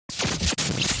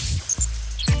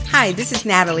Hi, this is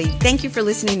Natalie. Thank you for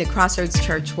listening to Crossroads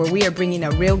Church, where we are bringing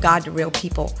a real God to real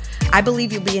people. I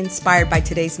believe you'll be inspired by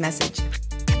today's message.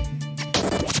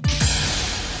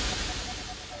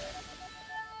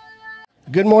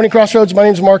 Good morning, Crossroads. My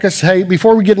name is Marcus. Hey,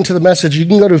 before we get into the message, you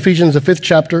can go to Ephesians, the 5th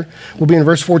chapter. We'll be in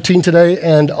verse 14 today.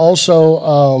 And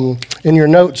also in your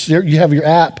notes, you have your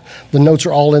app. The notes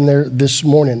are all in there this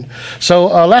morning. So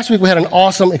last week we had an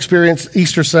awesome experience,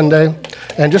 Easter Sunday,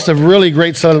 and just a really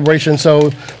great celebration. So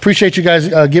appreciate you guys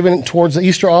giving towards the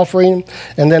Easter offering.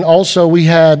 And then also we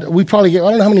probably gave, I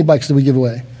don't know how many bikes did we give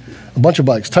away? A bunch of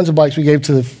bikes, tons of bikes we gave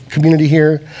to the community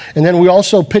here. And then we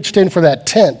also pitched in for that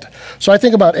tent. So I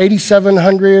think about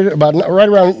 $8,700, about right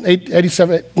around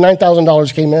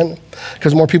 $9,000 came in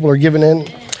because more people are giving in.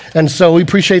 And so we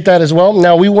appreciate that as well.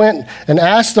 Now we went and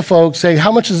asked the folks, say,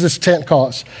 how much does this tent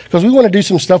cost? Because we want to do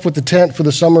some stuff with the tent for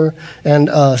the summer and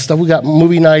stuff. We got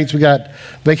movie nights, we got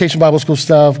vacation Bible school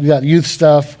stuff, we got youth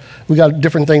stuff. We got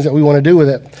different things that we want to do with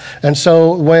it. And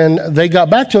so when they got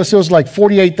back to us, it was like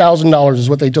 $48,000 is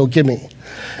what they told Kimmy.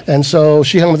 And so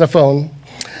she hung up the phone.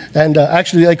 And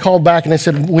actually, they called back and they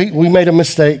said, we made a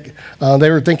mistake. They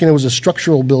were thinking it was a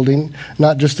structural building,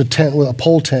 not just a tent with a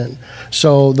pole tent.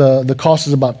 So the cost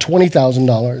is about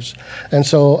 $20,000. And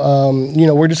so,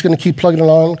 we're just going to keep plugging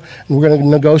along. And we're going to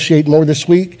negotiate more this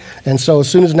week. And so as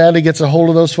soon as Natalie gets a hold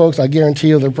of those folks, I guarantee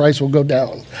you their price will go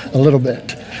down a little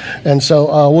bit. And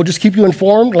so we'll just keep you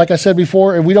informed. Like I said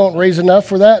before, if we don't raise enough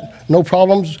for that, no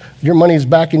problems. Your money is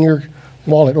back in your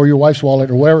wallet or your wife's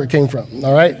wallet or wherever it came from.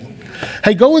 All right?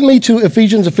 Hey, go with me to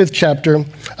Ephesians, the 5th chapter.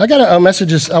 I got a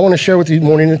message I want to share with you this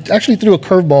morning. It actually threw a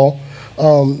curveball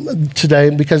today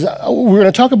because we're going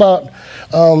to talk about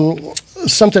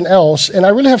something else. And I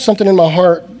really have something in my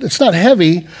heart. It's not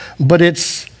heavy, but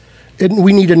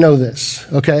we need to know this,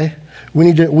 okay? We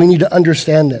need to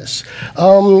understand this.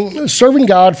 Serving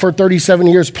God for 37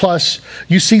 years plus,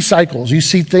 you see cycles. You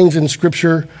see things in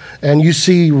Scripture, and you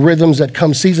see rhythms that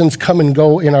come, seasons come and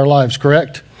go in our lives,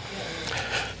 correct?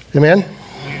 Amen?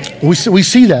 We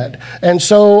see that. And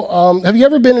so have you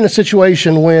ever been in a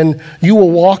situation when you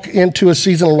will walk into a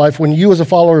season of life when you as a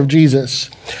follower of Jesus,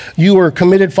 you are a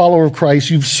committed follower of Christ,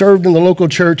 you've served in the local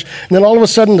church, and then all of a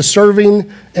sudden the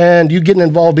serving and you getting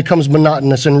involved becomes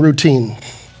monotonous and routine.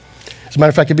 As a matter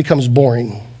of fact, it becomes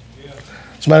boring.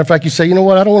 As a matter of fact, you say, you know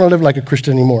what, I don't want to live like a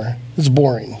Christian anymore. It's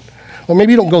boring. Or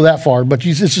maybe you don't go that far, but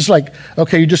it's just like,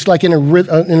 okay, you're just like in a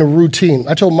routine.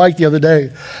 I told Mike the other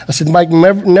day, I said, Mike,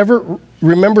 never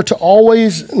remember to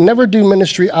always, never do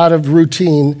ministry out of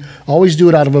routine. Always do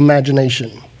it out of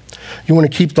imagination. You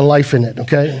want to keep the life in it,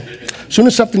 okay? As soon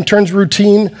as something turns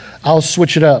routine, I'll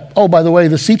switch it up. Oh, by the way,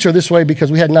 the seats are this way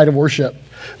because we had night of worship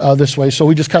this way. So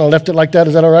we just kind of left it like that.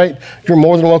 Is that all right? You're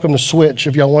more than welcome to switch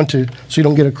if y'all want to, so you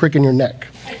don't get a crick in your neck,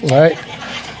 all right?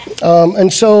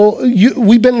 And so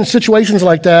we've been in situations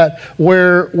like that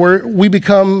where we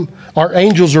become, our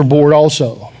angels are bored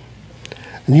also.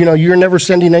 And, you're never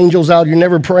sending angels out. You're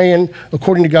never praying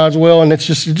according to God's will. And it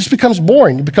just becomes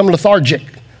boring. You become lethargic,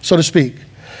 so to speak.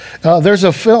 There's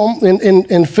a film,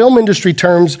 in film industry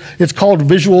terms, it's called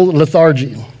visual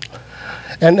lethargy.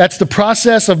 And that's the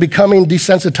process of becoming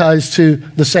desensitized to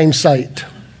the same sight.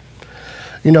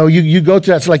 You go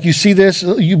through that. It's like you see this,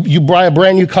 you buy a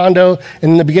brand new condo,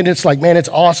 and in the beginning it's like, man, it's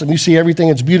awesome. You see everything,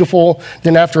 it's beautiful.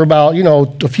 Then after about,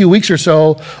 a few weeks or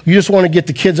so, you just want to get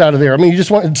the kids out of there. I mean, you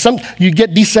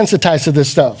get desensitized to this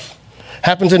stuff.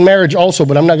 Happens in marriage also,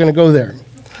 but I'm not going to go there.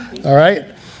 All right?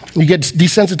 You get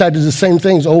desensitized to the same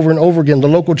things over and over again. The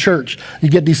local church, you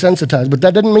get desensitized. But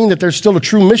that doesn't mean that there's still a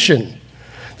true mission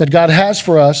that God has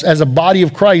for us as a body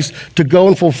of Christ to go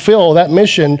and fulfill that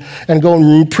mission and go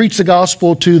and preach the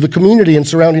gospel to the community and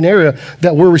surrounding area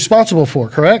that we're responsible for,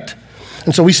 correct?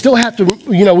 And so we still have to,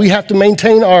 we have to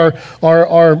maintain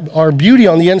our beauty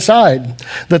on the inside.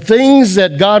 The things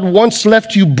that God once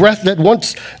left you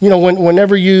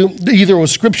whenever you, either it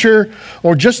was scripture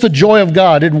or just the joy of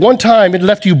God, at one time it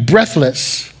left you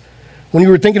breathless. When you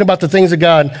were thinking about the things of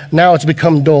God, now it's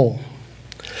become dull.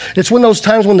 It's when those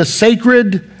times when the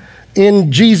sacred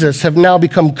in Jesus have now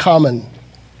become common.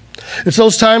 It's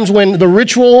those times when the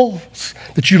rituals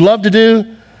that you love to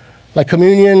do, like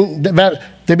communion,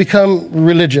 they become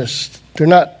religious. They're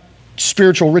not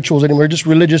spiritual rituals anymore, just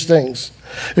religious things.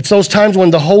 It's those times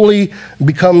when the holy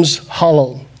becomes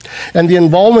hollow. And the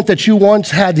involvement that you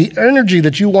once had, the energy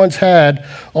that you once had,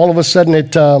 all of a sudden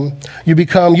you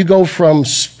go from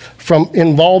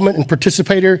involvement and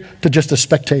participator to just a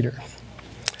spectator.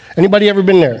 Anybody ever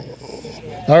been there?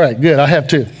 All right, good. I have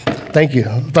too. Thank you.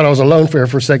 I thought I was alone for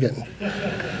a second.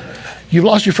 You've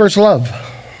lost your first love.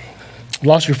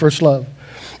 Lost your first love.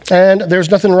 And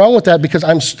there's nothing wrong with that because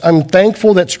I'm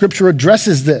thankful that Scripture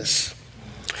addresses this.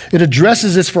 It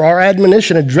addresses this for our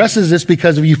admonition. It addresses this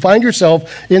because if you find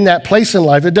yourself in that place in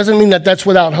life, it doesn't mean that that's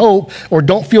without hope or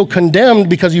don't feel condemned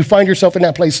because you find yourself in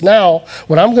that place now.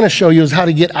 What I'm going to show you is how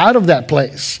to get out of that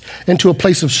place into a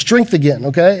place of strength again,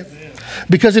 okay?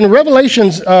 Because in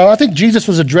Revelations, I think Jesus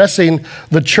was addressing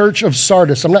the church of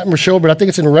Sardis. I'm not sure, but I think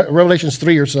it's in Revelations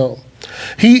 3 or so.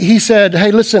 He said,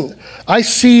 hey, listen, I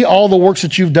see all the works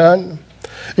that you've done.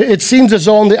 It seems as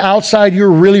though on the outside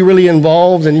you're really, really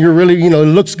involved and you're really, it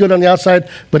looks good on the outside,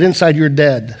 but inside you're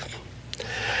dead.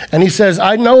 And he says,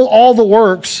 I know all the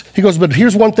works. He goes, but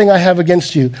here's one thing I have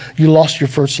against you. You lost your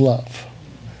first love.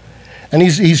 And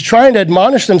he's trying to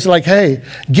admonish them to like, hey,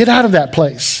 get out of that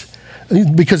place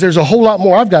because there's a whole lot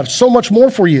more. I've got so much more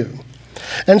for you.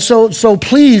 And so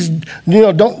please,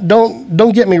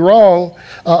 don't get me wrong.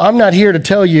 I'm not here to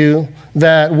tell you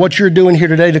that what you're doing here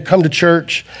today to come to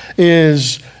church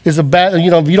is a bad, if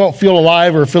you don't feel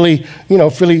alive or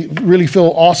really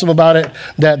feel awesome about it,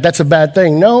 that's a bad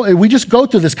thing. No, we just go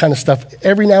through this kind of stuff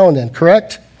every now and then,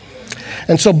 correct?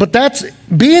 And so, but that's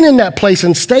being in that place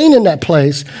and staying in that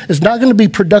place is not going to be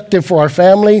productive for our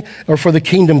family or for the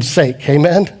kingdom's sake.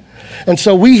 Amen. And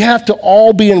so we have to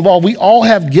all be involved. We all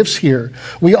have gifts here.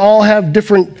 We all have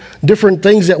different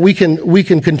things that we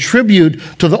can contribute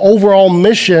to the overall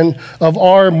mission of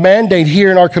our mandate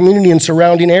here in our community and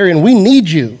surrounding area. And we need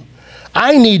you.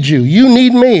 I need you. You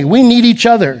need me. We need each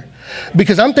other.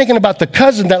 Because I'm thinking about the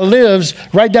cousin that lives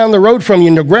right down the road from you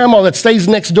and the grandma that stays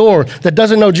next door that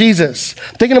doesn't know Jesus.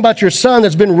 Thinking about your son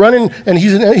that's been running and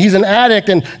he's an addict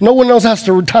and no one knows how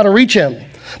to reach him.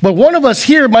 But one of us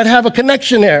here might have a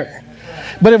connection there.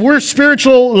 But if we're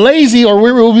spiritual lazy or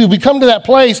we come to that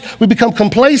place, we become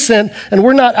complacent and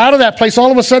we're not out of that place,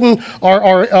 all of a sudden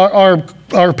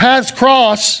our paths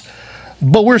cross,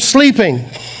 but we're sleeping.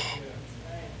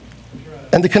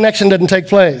 And the connection doesn't take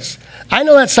place. I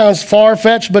know that sounds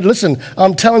far-fetched, but listen,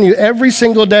 I'm telling you, every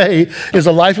single day is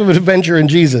a life of adventure in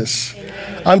Jesus.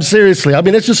 I'm seriously. I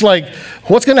mean, it's just like,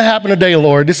 what's going to happen today,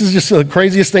 Lord? This is just the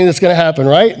craziest thing that's going to happen,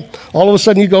 right? All of a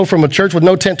sudden you go from a church with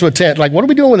no tent to a tent. Like, what are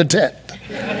we doing with a tent?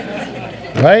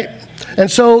 Right?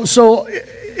 And so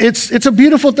it's a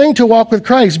beautiful thing to walk with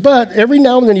Christ, but every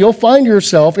now and then you'll find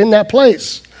yourself in that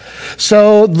place.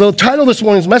 So the title of this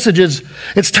morning's message is,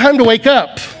 It's Time to Wake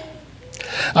Up.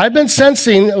 I've been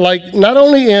sensing, like, not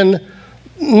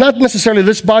necessarily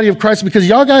this body of Christ, because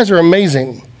y'all guys are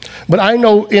amazing, but I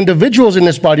know individuals in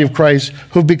this body of Christ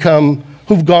who've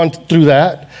gone through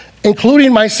that,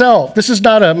 including myself. This is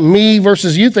not a me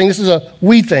versus you thing. This is a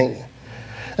we thing.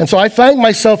 And so I find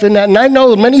myself in that. And I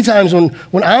know many times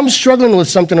when I'm struggling with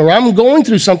something or I'm going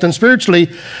through something spiritually,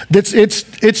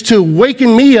 it's to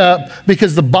waken me up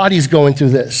because the body's going through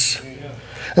this.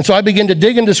 And so I begin to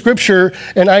dig into Scripture,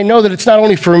 and I know that it's not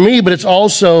only for me, but it's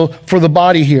also for the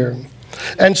body here.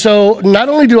 And so not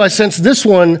only do I sense this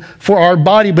one for our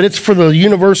body, but it's for the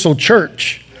universal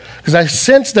church. Because I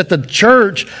sense that the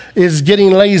church is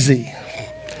getting lazy.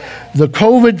 The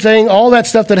COVID thing, all that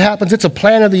stuff that happens, it's a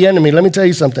plan of the enemy. Let me tell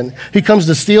you something. He comes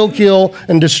to steal, kill,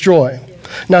 and destroy.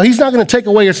 Now, he's not going to take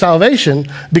away your salvation,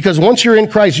 because once you're in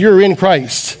Christ, you're in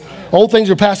Christ. Old things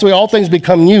are passed away, all things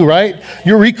become new, right?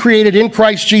 You're recreated in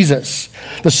Christ Jesus.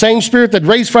 The same Spirit that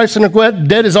raised Christ from the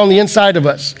dead is on the inside of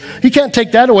us. He can't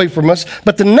take that away from us.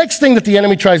 But the next thing that the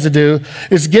enemy tries to do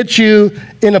is get you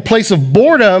in a place of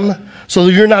boredom so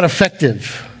that you're not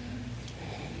effective.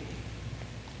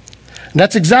 And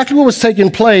that's exactly what was taking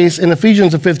place in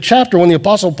Ephesians, the 5th chapter, when the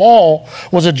Apostle Paul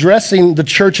was addressing the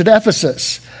church at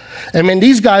Ephesus. I mean,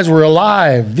 these guys were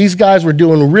alive. These guys were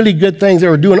doing really good things. They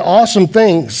were doing awesome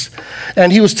things.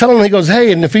 And he was telling them, he goes,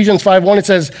 hey, in Ephesians 5:1, it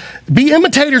says, be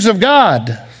imitators of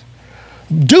God.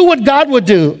 Do what God would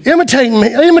do. Imitate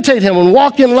him and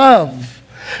walk in love.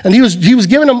 And he was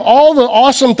giving them all the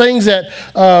awesome things that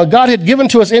God had given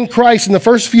to us in Christ in the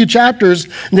first few chapters.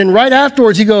 And then right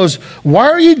afterwards, he goes, why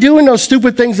are you doing those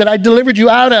stupid things that I delivered you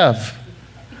out of?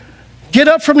 Get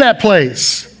up from that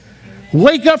place.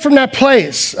 Wake up from that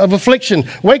place of affliction.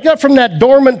 Wake up from that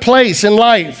dormant place in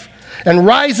life and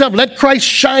rise up. Let Christ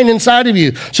shine inside of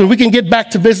you so we can get back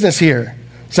to business here.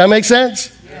 Does that make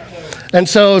sense? And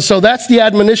so that's the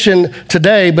admonition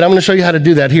today, but I'm going to show you how to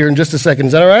do that here in just a second.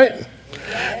 Is that all right?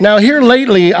 Now, here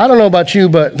lately, I don't know about you,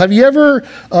 but have you ever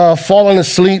fallen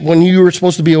asleep when you were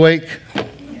supposed to be awake?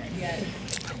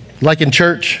 Like in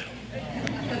church?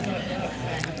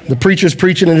 The preacher's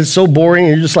preaching and it's so boring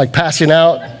and you're just like passing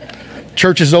out.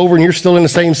 Church is over and you're still in the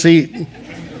same seat,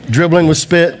 dribbling with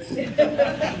spit.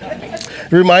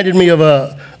 It reminded me of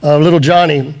a little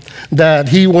Johnny. that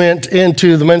he went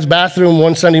into the men's bathroom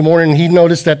one Sunday morning and he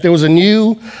noticed that there was a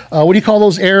new, what do you call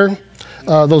those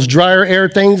those dryer air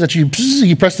things that you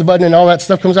press the button and all that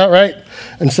stuff comes out, right?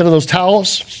 Instead of those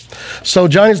towels. So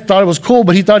Johnny thought it was cool,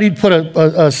 but he thought he'd put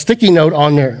a sticky note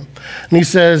on there. And he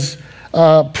says,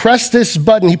 press this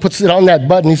button. He puts it on that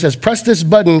button. He says, press this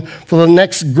button for the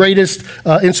next greatest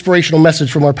inspirational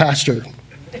message from our pastor.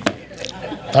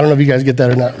 I don't know if you guys get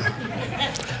that or not.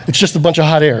 It's just a bunch of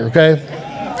hot air, okay?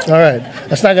 All right.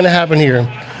 That's not going to happen here.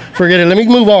 Forget it. Let me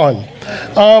move on.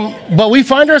 But we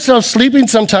find ourselves sleeping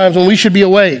sometimes when we should be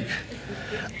awake.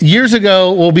 Years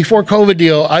ago, well, before COVID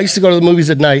deal, I used to go to the movies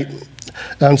at night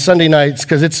on Sunday nights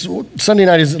because Sunday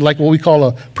night is like what we call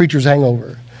a preacher's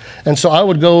hangover. And so I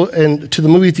would go to the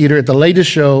movie theater at the latest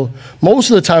show. Most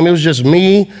of the time, it was just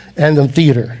me and the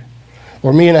theater,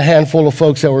 or me and a handful of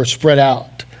folks that were spread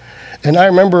out. And I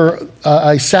remember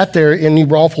I sat there in New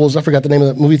Braunfels. I forgot the name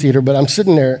of the movie theater, but I'm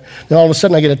sitting there, and all of a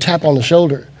sudden I get a tap on the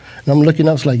shoulder. And I'm looking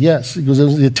up, it's like, yes. He goes, it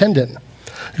was the attendant.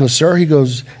 He goes, sir, he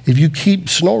goes, if you keep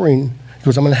snoring, he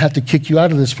goes, I'm going to have to kick you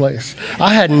out of this place.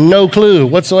 I had no clue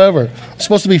whatsoever. I'm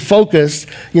supposed to be focused,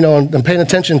 and paying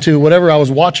attention to whatever I was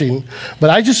watching.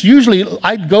 But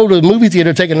I'd go to the movie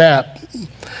theater to take a nap.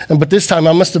 But this time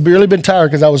I must have really been tired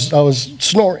because I was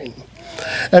snoring.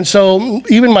 And so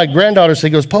even my granddaughter said,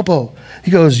 he goes, Popo,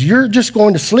 he goes, you're just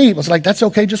going to sleep. I was like, that's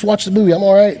okay, just watch the movie, I'm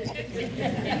all right.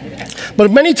 But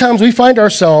many times we find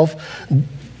ourselves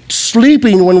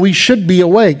sleeping when we should be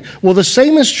awake. Well, the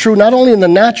same is true not only in the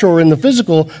natural or in the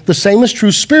physical, the same is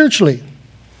true spiritually.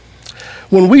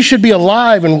 When we should be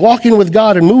alive and walking with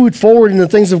God and moving forward in the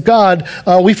things of God,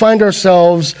 we find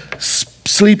ourselves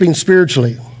sleeping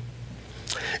spiritually.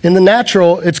 In the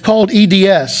natural, it's called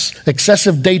EDS,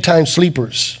 excessive daytime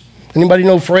sleepers. Anybody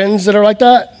know friends that are like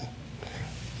that?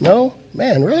 No?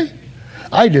 Man, really?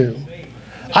 I do.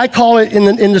 I call it,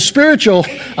 in the spiritual,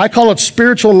 I call it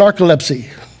spiritual narcolepsy.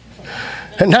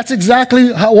 And that's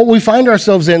exactly what we find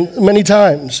ourselves in many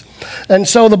times. And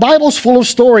so the Bible's full of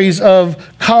stories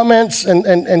of comments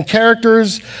and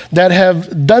characters that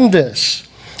have done this.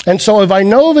 And so if I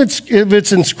know if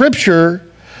it's in Scripture,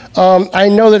 I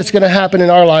know that it's going to happen in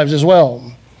our lives as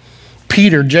well.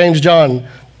 Peter, James, John,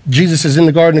 Jesus is in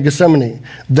the Garden of Gethsemane.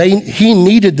 He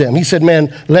needed them. He said,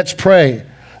 man, let's pray.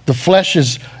 The flesh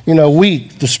is,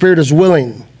 weak. The spirit is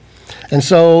willing. And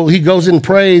so he goes and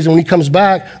prays, and when he comes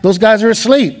back, those guys are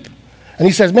asleep. And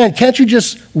he says, man, can't you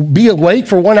just be awake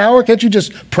for 1 hour? Can't you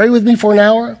just pray with me for an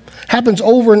hour? Happens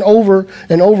over and over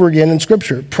and over again in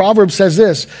Scripture. Proverbs says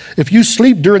this, if you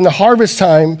sleep during the harvest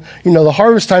time, the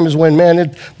harvest time is when,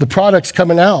 the product's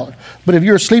coming out. But if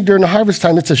you're asleep during the harvest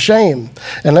time, it's a shame.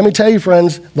 And let me tell you,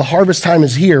 friends, the harvest time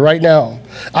is here right now.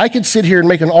 I could sit here and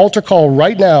make an altar call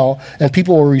right now, and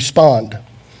people will respond.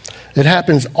 It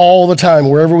happens all the time,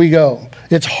 wherever we go.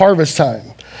 It's harvest time.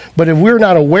 But if we're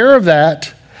not aware of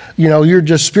that, you're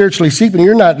just spiritually sleeping.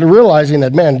 You're not realizing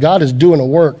that, man, God is doing a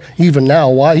work even now.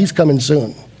 Why? He's coming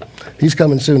soon. He's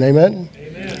coming soon. Amen?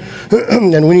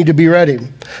 Amen. And we need to be ready.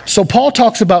 So Paul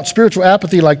talks about spiritual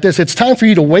apathy like this. It's time for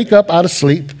you to wake up out of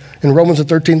sleep in Romans the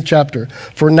 13th chapter.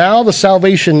 For now the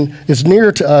salvation is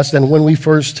nearer to us than when we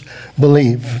first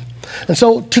believed. And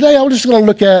so today I'm just going to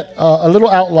look at a little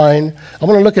outline. I'm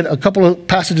going to look at a couple of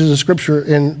passages of Scripture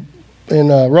in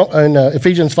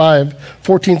Ephesians 5,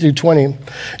 14 through 20.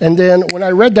 And then when I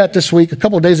read that this week, a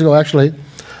couple of days ago actually,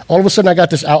 all of a sudden I got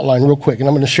this outline real quick, and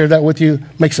I'm going to share that with you,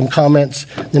 make some comments,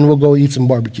 then we'll go eat some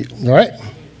barbecue. All right?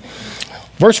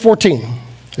 Verse 14.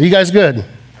 Are you guys good?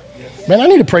 Man, I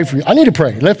need to pray for you. I need to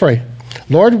pray. Let's pray.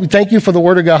 Lord, we thank you for the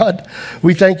Word of God.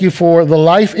 We thank you for the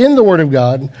life in the Word of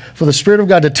God, for the Spirit of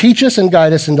God to teach us and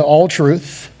guide us into all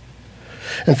truth.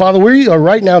 And Father, we are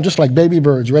right now just like baby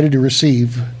birds ready to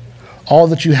receive all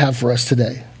that you have for us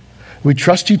today. We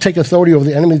trust you take authority over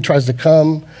the enemy that tries to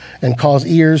come and cause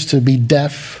ears to be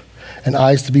deaf and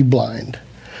eyes to be blind.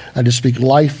 I just speak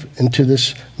life into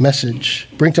this message.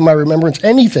 Bring to my remembrance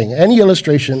anything, any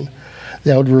illustration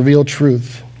that would reveal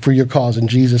truth for your cause. In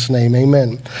Jesus' name,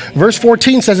 amen. Verse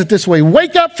 14 says it this way,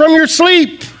 wake up from your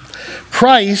sleep,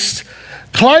 Christ,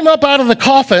 climb up out of the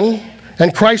coffin,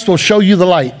 and Christ will show you the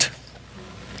light.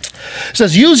 It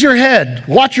says, use your head,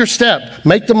 watch your step,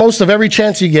 make the most of every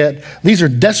chance you get. These are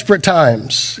desperate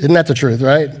times. Isn't that the truth,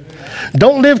 right?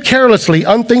 Don't live carelessly,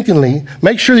 unthinkingly.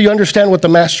 Make sure you understand what the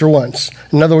master wants.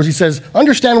 In other words, he says,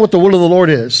 understand what the will of the Lord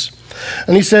is.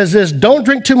 And he says this, don't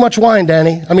drink too much wine,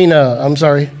 Danny. I'm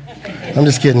sorry. I'm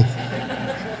just kidding.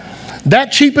 That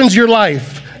cheapens your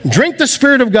life. Drink the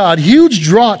Spirit of God, huge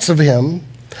draughts of him.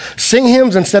 Sing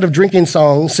hymns instead of drinking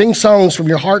songs. Sing songs from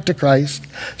your heart to Christ.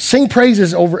 Sing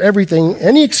praises over everything.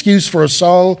 Any excuse for a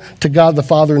song to God the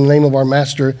Father in the name of our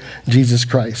Master, Jesus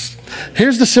Christ.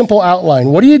 Here's the simple outline.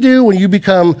 What do you do when you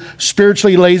become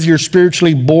spiritually lazy or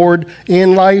spiritually bored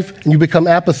in life and you become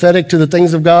apathetic to the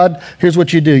things of God? Here's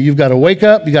what you do. You've got to wake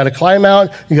up. You got to climb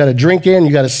out. You got to drink in.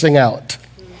 You got to sing out.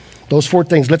 Those 4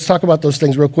 things. Let's talk about those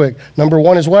things real quick. Number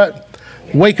 1 is what?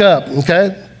 Wake up,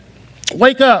 okay?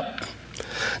 Wake up.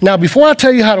 Now, before I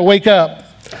tell you how to wake up,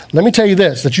 let me tell you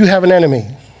this, that you have an enemy.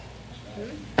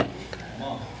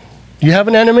 You have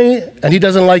an enemy, and he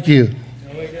doesn't like you.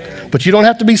 But you don't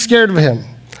have to be scared of him,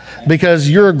 because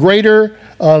you're a greater,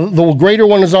 the greater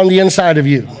one is on the inside of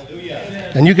you.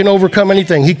 And you can overcome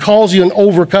anything. He calls you an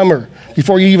overcomer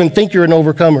before you even think you're an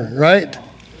overcomer, right?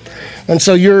 And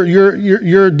so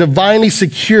you're divinely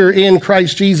secure in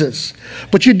Christ Jesus.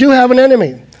 But you do have an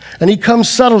enemy. And he comes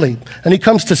subtly, and he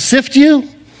comes to sift you.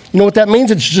 You know what that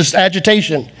means? It's just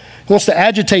agitation. He wants to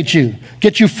agitate you,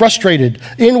 get you frustrated,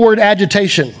 inward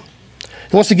agitation.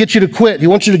 He wants to get you to quit. He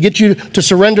wants you to get you to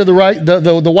surrender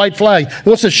the white flag. He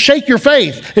wants to shake your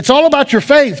faith. It's all about your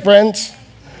faith, friends.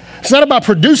 It's not about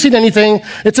producing anything.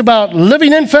 It's about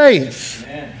living in faith.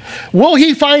 Amen. Will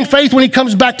he find faith when he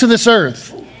comes back to this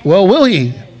earth? Well, will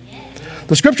he?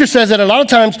 The scripture says that a lot of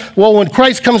times, well, when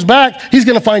Christ comes back, he's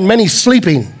going to find many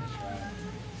sleeping.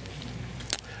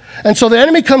 And so the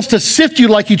enemy comes to sift you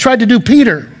like he tried to do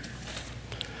Peter,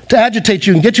 to agitate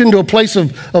you and get you into a place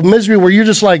of misery where you're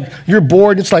just like, you're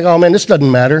bored. It's like, oh man, this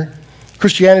doesn't matter.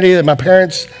 Christianity, that my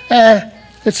parents,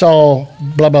 it's all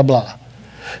blah, blah, blah.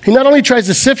 He not only tries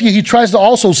to sift you, he tries to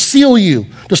also seal you,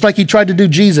 just like he tried to do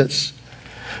Jesus.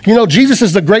 You know, Jesus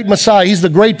is the great Messiah. He's the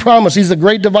great promise. He's the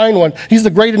great divine one. He's the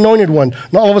great anointed one.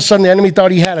 And all of a sudden, the enemy thought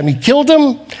he had him. He killed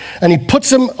him, and he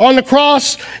puts him on the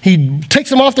cross. He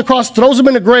takes him off the cross, throws him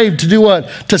in the grave to do what?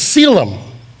 To seal him.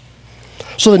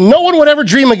 So that no one would ever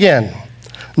dream again.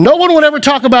 No one would ever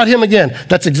talk about him again.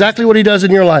 That's exactly what he does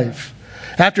in your life.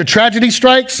 After tragedy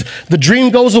strikes, the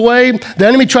dream goes away. The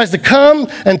enemy tries to come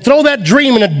and throw that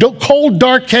dream in a cold,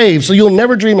 dark cave so you'll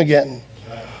never dream again.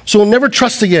 So you'll never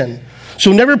trust again. So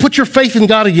you'll never put your faith in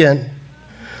God again.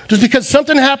 Just because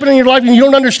something happened in your life and you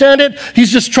don't understand it,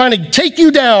 he's just trying to take you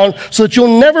down so that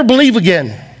you'll never believe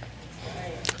again.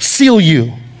 Seal you.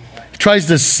 He tries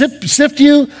to sift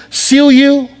you, seal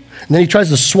you, and then he tries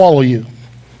to swallow you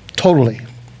totally.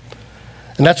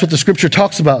 And that's what the scripture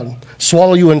talks about.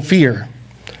 Swallow you in fear.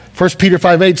 1 Peter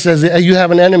 5:8 says that you have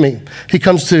an enemy. He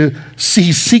comes to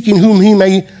see, seeking whom he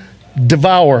may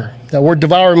devour. That word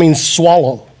devour means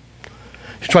swallow.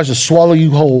 He tries to swallow you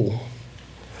whole.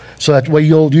 So that way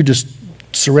you just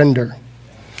surrender.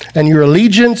 And your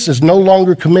allegiance is no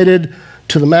longer committed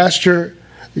to the master.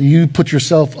 You put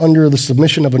yourself under the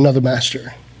submission of another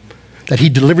master that he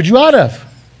delivered you out of.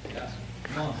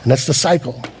 And that's the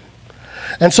cycle.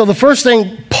 And so the first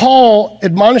thing Paul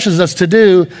admonishes us to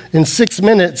do in 6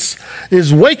 minutes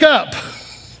is wake up.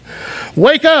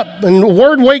 Wake up. And the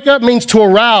word wake up means to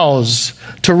arouse,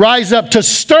 to rise up, to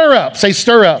stir up. Say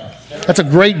stir up. That's a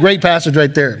great, great passage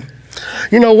right there.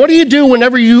 You know, what do you do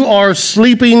whenever you are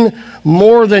sleeping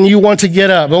more than you want to get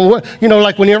up? You know,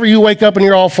 like whenever you wake up and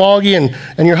you're all foggy and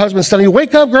your husband's telling you,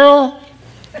 wake up, girl.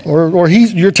 Or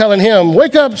you're telling him,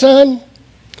 wake up, son.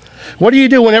 What do you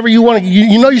do whenever you want to,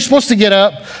 you know you're supposed to get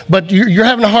up, but you're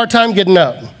having a hard time getting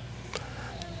up?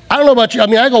 I don't know about you. I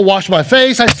mean, I go wash my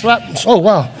face. I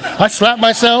slap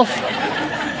myself.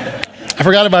 I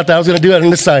forgot about that. I was going to do that on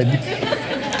this side.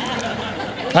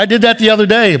 I did that the other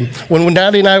day when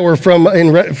Natalie and I were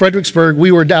in Fredericksburg.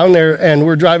 We were down there and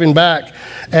we're driving back.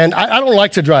 And I don't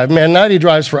like to drive. Man, Natalie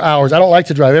drives for hours. I don't like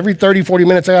to drive. Every 30, 40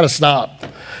 minutes, I got to stop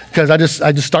because I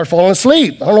just start falling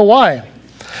asleep. I don't know why.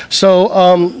 So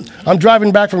I'm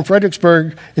driving back from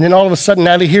Fredericksburg, and then all of a sudden,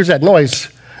 Natalie hears that noise.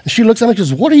 And she looks at me and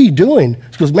goes, what are you doing?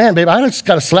 She goes, man, babe, I just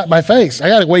got to slap my face. I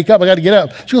got to wake up. I got to get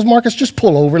up. She goes, Marcus, just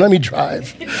pull over. Let me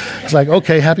drive. It's like,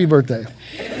 okay, happy birthday.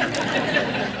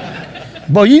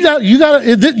 But you have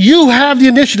the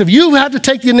initiative. You have to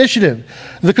take the initiative.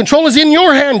 The control is in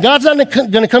your hand. God's not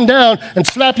going to come down and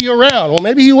slap you around. Well,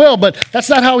 maybe he will, but that's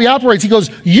not how he operates. He goes,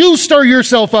 you stir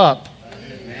yourself up.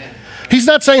 He's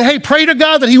not saying, hey, pray to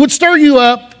God that he would stir you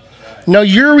up. No,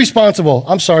 you're responsible.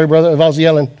 I'm sorry, brother, if I was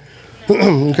yelling.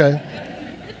 Okay.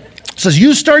 It says,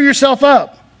 you stir yourself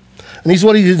up. And he's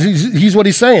what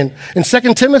he's saying. In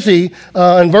 2 Timothy,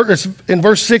 in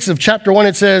verse 6 of chapter 1,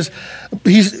 it says,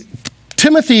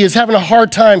 Timothy is having a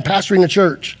hard time pastoring the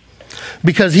church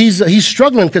because he's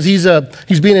struggling because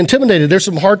he's being intimidated. There's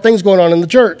some hard things going on in the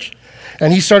church.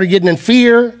 And he started getting in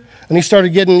fear, and he started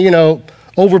getting,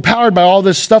 overpowered by all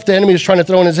this stuff the enemy is trying to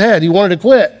throw in his head. He wanted to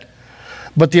quit.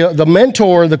 But the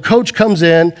mentor, the coach comes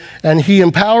in and he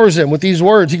empowers him with these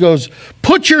words. He goes,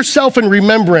 put yourself in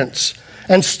remembrance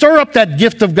and stir up that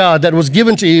gift of God that was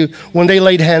given to you when they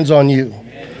laid hands on you.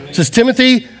 It says,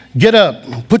 Timothy, get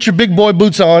up, put your big boy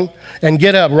boots on and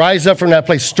get up, rise up from that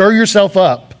place, stir yourself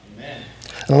up.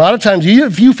 And a lot of times,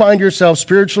 if you find yourself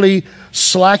spiritually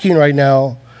slacking right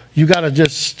now, you got to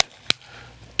just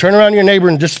turn around to your neighbor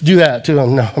and just do that to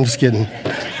him. No, I'm just kidding.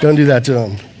 Don't do that to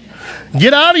him.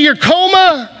 Get out of your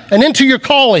coma and into your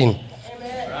calling.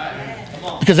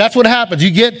 Because that's what happens.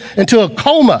 You get into a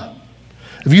coma.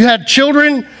 If you had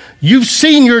children, you've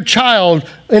seen your child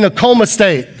in a coma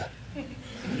state.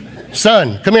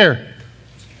 Son, come here.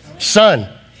 Son.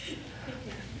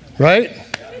 Right?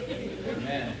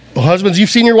 Well, husbands, you've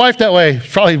seen your wife that way.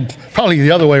 Probably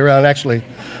the other way around, actually.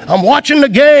 I'm watching the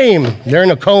game. They're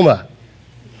in a coma.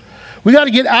 We got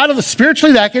to get out of the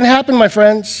spiritually. That can happen, my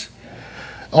friends.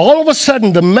 All of a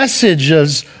sudden, the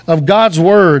messages of God's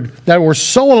word that were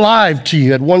so alive to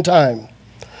you at one time.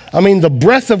 I mean, the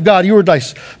breath of God, you were like,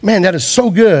 man, that is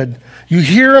so good. You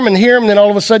hear them, and then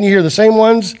all of a sudden you hear the same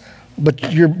ones,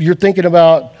 but you're thinking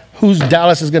about who's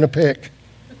Dallas is going to pick.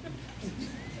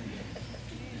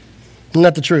 Isn't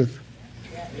that the truth?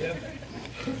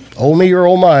 Oh me or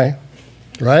oh my,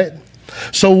 right?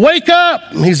 So wake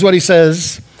up, he's what he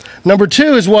says. Number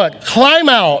 2 is what? Climb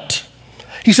out.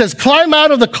 He says, climb out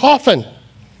of the coffin.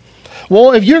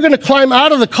 Well, if you're going to climb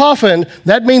out of the coffin,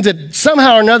 that means that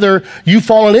somehow or another you've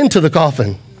fallen into the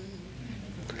coffin.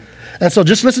 And so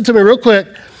just listen to me real quick.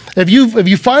 If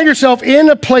you find yourself in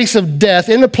a place of death,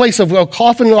 in a place of a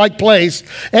coffin-like place,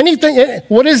 anything,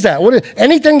 what is that?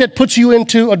 Anything that puts you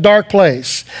into a dark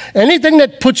place, anything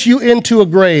that puts you into a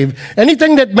grave,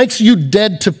 anything that makes you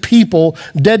dead to people,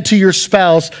 dead to your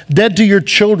spouse, dead to your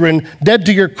children, dead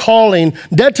to your calling,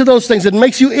 dead to those things, it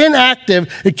makes you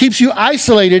inactive, it keeps you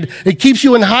isolated, it keeps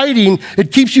you in hiding,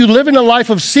 it keeps you living a life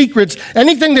of secrets.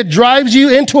 Anything that drives you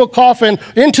into a coffin,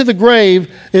 into the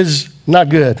grave, is not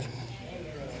good.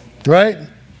 Right?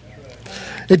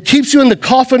 It keeps you in the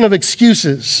coffin of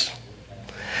excuses.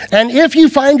 And if you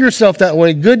find yourself that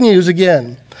way, good news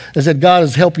again is that God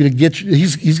has helped you to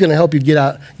He's going to help you get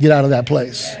out of that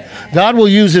place. God will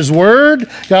use His word.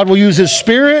 God will use His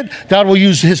spirit. God will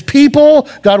use His people.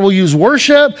 God will use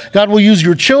worship. God will use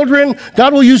your children.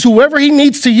 God will use whoever He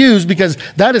needs to use, because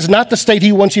that is not the state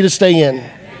He wants you to stay in.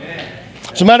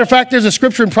 As a matter of fact, there's a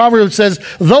scripture in Proverbs that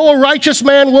says, though a righteous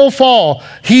man will fall,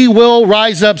 he will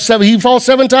rise up. He falls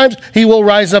 7 times, he will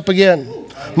rise up again.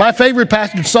 My favorite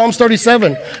passage, Psalms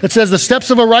 37, it says, the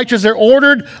steps of a righteous are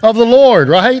ordered of the Lord,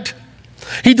 right?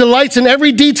 He delights in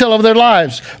every detail of their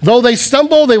lives. Though they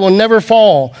stumble, they will never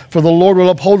fall, for the Lord will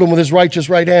uphold them with His righteous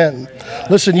right hand.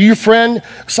 Listen, you friend,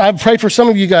 I pray for some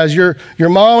of you guys. Your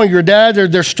mom or your dad,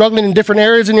 they're struggling in different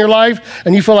areas in your life,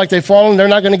 and you feel like they've fallen, they're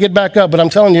not going to get back up. But I'm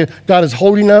telling you, God is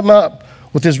holding them up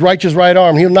with His righteous right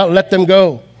arm. He'll not let them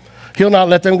go. He'll not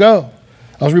let them go.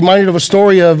 I was reminded of a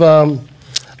story of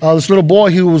this little boy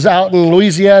who was out in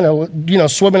Louisiana,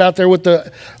 swimming out there with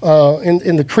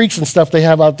in the creeks and stuff they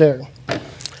have out there.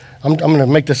 I'm going to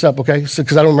make this up, okay,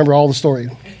 because I don't remember all the story.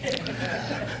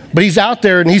 But he's out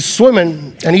there and he's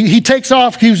swimming, and he takes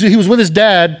off. He was with his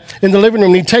dad in the living room,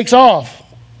 and he takes off.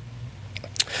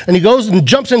 And he goes and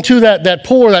jumps into that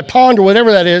pool or that pond or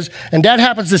whatever that is, and Dad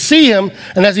happens to see him,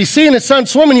 and as he's seeing his son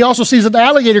swimming, he also sees the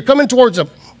alligator coming towards him.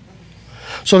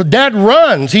 So Dad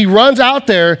runs. He runs out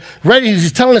there, ready.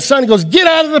 He's telling his son, he goes, get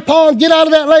out of the pond, get out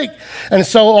of that lake. And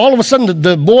so all of a sudden,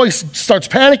 the boy starts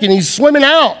panicking. He's swimming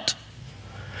out.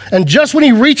 And just when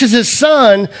he reaches his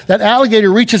son, that alligator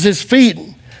reaches his feet,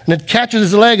 and it catches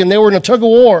his leg, and they were in a tug of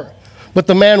war. But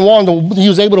the man won. He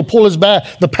was able to pull his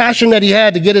back. The passion that he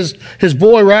had to get his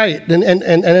boy right and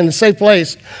in a safe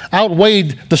place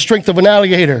outweighed the strength of an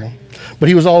alligator. But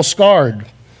he was all scarred.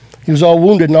 He was all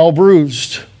wounded and all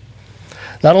bruised.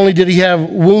 Not only did he have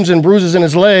wounds and bruises in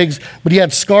his legs, but he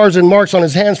had scars and marks on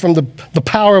his hands from the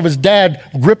power of his dad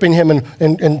gripping him in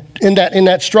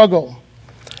that struggle.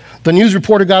 The news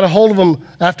reporter got a hold of him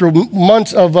after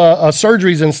months of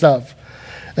surgeries and stuff.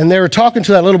 And they were talking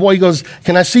to that little boy. He goes,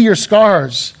 can I see your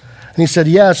scars? And he said,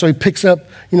 yeah. So he picks up,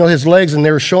 his legs, and they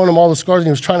were showing him all the scars, and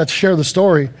he was trying to share the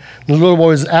story. And the little boy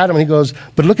was at him, and he goes,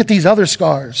 but look at these other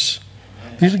scars.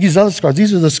 These other scars.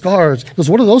 These are the scars. He goes,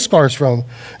 what are those scars from?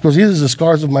 He goes, these are the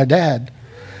scars of my dad.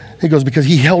 He goes, because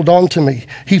he held on to me.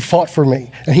 He fought for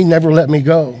me, and he never let me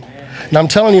go. And I'm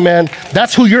telling you, man,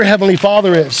 that's who your Heavenly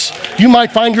Father is. You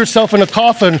might find yourself in a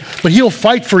coffin, but He'll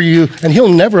fight for you, and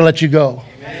He'll never let you go.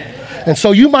 And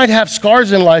so you might have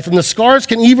scars in life, and the scars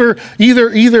can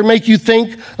either make you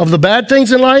think of the bad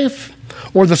things in life,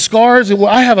 or the scars.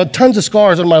 I have tons of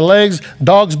scars on my legs.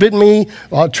 Dogs bit me.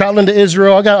 Traveling to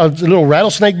Israel, I got a little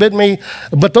rattlesnake bit me.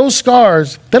 But those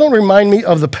scars, they don't remind me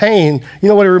of the pain. You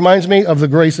know what it reminds me of? The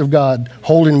grace of God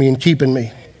holding me and keeping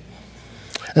me.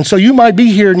 And so you might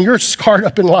be here and you're scarred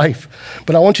up in life,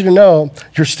 but I want you to know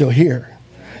you're still here.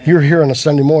 You're here on a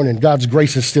Sunday morning. God's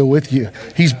grace is still with you.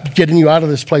 He's getting you out of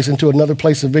this place into another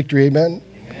place of victory. Amen?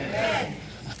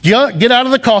 Get out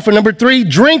of the coffin. Number 3,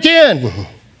 drink in.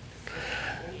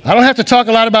 I don't have to talk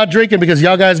a lot about drinking because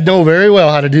y'all guys know very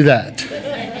well how to do that.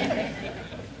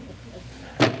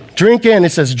 Drink in.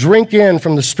 It says drink in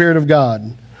from the Spirit of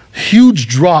God. Huge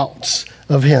draughts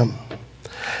of Him.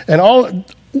 And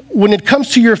when it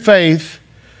comes to your faith,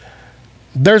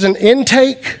 there's an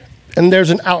intake and there's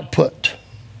an output.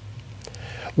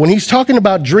 When he's talking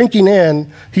about drinking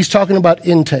in, he's talking about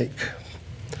intake.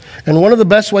 And one of the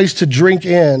best ways to drink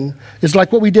in is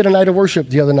like what we did a night of worship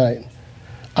the other night.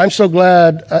 I'm so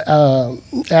glad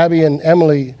Abby and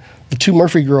Emily, the 2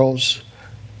 Murphy girls,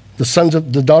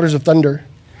 the daughters of thunder,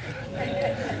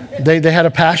 they had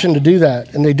a passion to do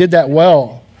that, and they did that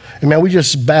well. And man, we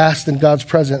just basked in God's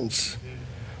presence.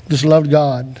 Just loved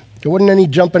God. There wasn't any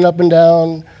jumping up and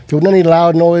down. There wasn't any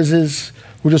loud noises.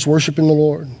 We're just worshiping the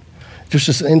Lord.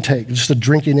 Just an intake, just a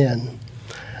drinking in.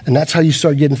 And that's how you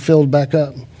start getting filled back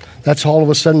up. That's all of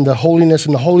a sudden the holiness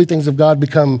and the holy things of God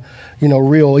become,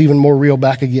 real, even more real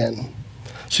back again.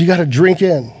 So you got to drink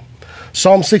in.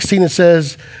 Psalm 16, it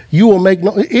says, you will make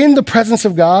known, in the presence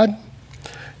of God,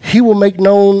 He will make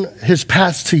known His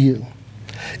paths to you.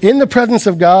 In the presence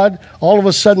of God, all of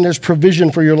a sudden there's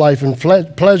provision for your life and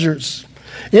pleasures.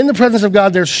 In the presence of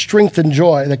God, there's strength and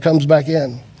joy that comes back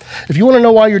in. If you want to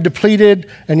know why you're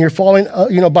depleted and you're falling,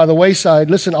 by the wayside,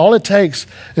 listen, all it takes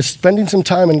is spending some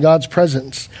time in God's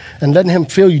presence and letting Him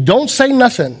fill you. Don't say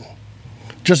nothing.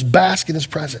 Just bask in His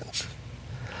presence.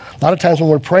 A lot of times when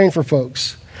we're praying for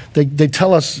folks, they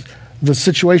tell us the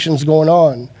situation's going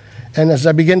on. And as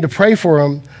I begin to pray for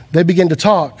them, they begin to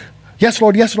talk. Yes,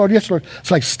 Lord, yes, Lord, yes, Lord.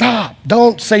 It's like, stop.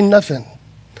 Don't say nothing.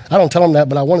 I don't tell them that,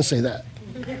 but I want to say that.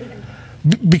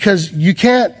 Because you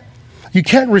can't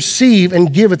receive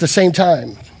and give at the same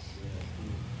time.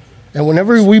 And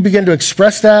whenever we begin to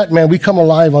express that, man, we come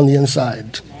alive on the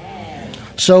inside.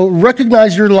 So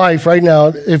recognize your life right now.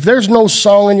 If there's no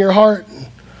song in your heart,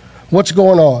 what's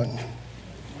going on?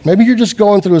 Maybe you're just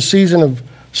going through a season of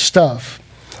stuff.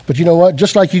 But you know what?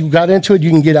 Just like you got into it, you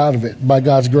can get out of it by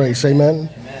God's grace. Amen?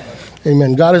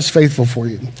 Amen. God is faithful for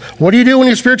you. What do you do when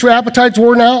your spiritual appetite's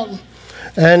worn out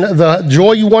and the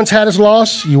joy you once had is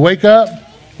lost? You wake up.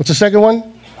 What's the second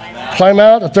one? Climb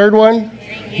out. The third one?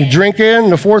 You drink in.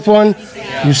 The fourth one?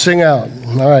 You sing out.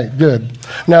 All right, good.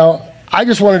 Now, I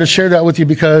just wanted to share that with you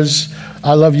because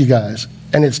I love you guys.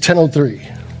 And it's 10:03.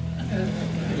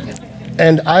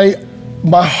 And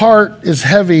my heart is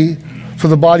heavy for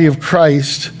the body of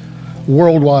Christ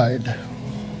worldwide.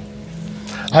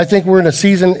 I think we're in a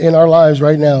season in our lives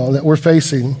right now that we're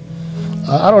facing.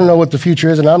 I don't know what the future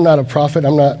is, and I'm not a prophet.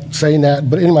 I'm not saying that.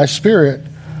 But in my spirit,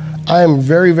 I am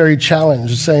very, very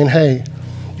challenged, saying, hey,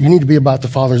 you need to be about the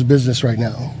Father's business right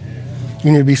now.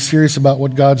 You need to be serious about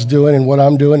what God's doing and what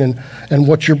I'm doing and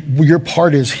what your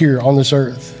part is here on this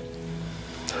earth.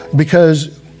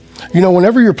 Because,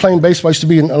 whenever you're playing baseball, I used to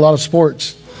be in a lot of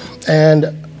sports.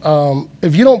 And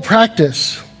if you don't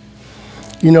practice,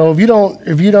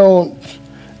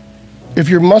 if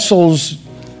your muscles,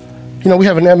 we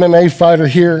have an MMA fighter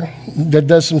here that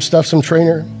does some stuff, some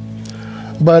trainer.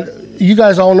 But you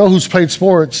guys all know who's played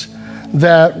sports,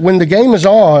 that when the game is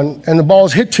on and the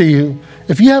ball's hit to you,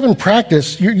 if you haven't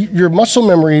practiced, your muscle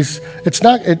memories, it's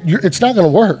not going to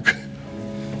work.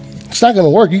 It's not going to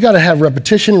work. You got to have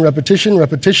repetition, repetition,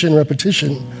 repetition,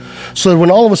 repetition. So that when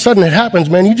all of a sudden it happens,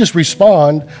 man, you just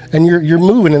respond and you're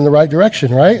moving in the right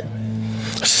direction, right?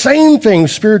 Same thing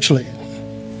spiritually.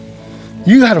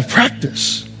 You got to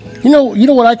practice. You know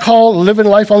what I call living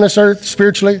life on this earth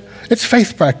spiritually? It's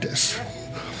faith practice.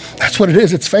 That's what it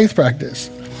is. It's faith practice.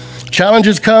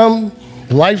 Challenges come,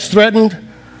 life's threatened.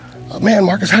 Oh, man,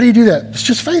 Marcus, how do you do that? It's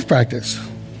just faith practice.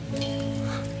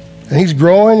 And he's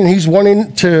growing and he's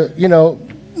wanting to,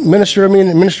 minister to me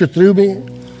and minister through me.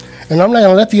 And I'm not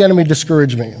going to let the enemy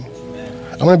discourage me.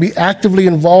 I'm going to be actively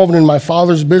involved in my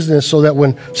Father's business so that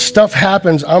when stuff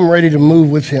happens, I'm ready to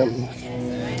move with Him.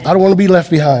 I don't want to be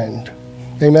left behind.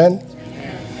 Amen?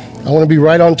 I want to be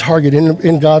right on target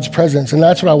in God's presence. And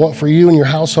that's what I want for you and your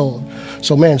household.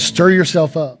 So, man, stir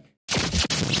yourself up.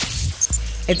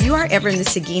 If you are ever in the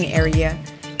Seguin area,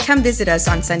 come visit us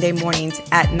on Sunday mornings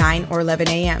at 9 or 11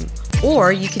 a.m.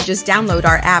 Or you can just download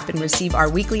our app and receive our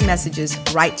weekly messages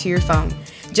right to your phone.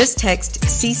 Just text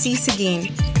CC Seguin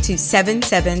to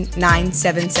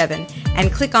 77977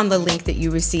 and click on the link that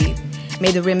you receive.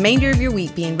 May the remainder of your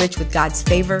week be enriched with God's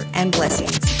favor and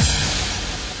blessings.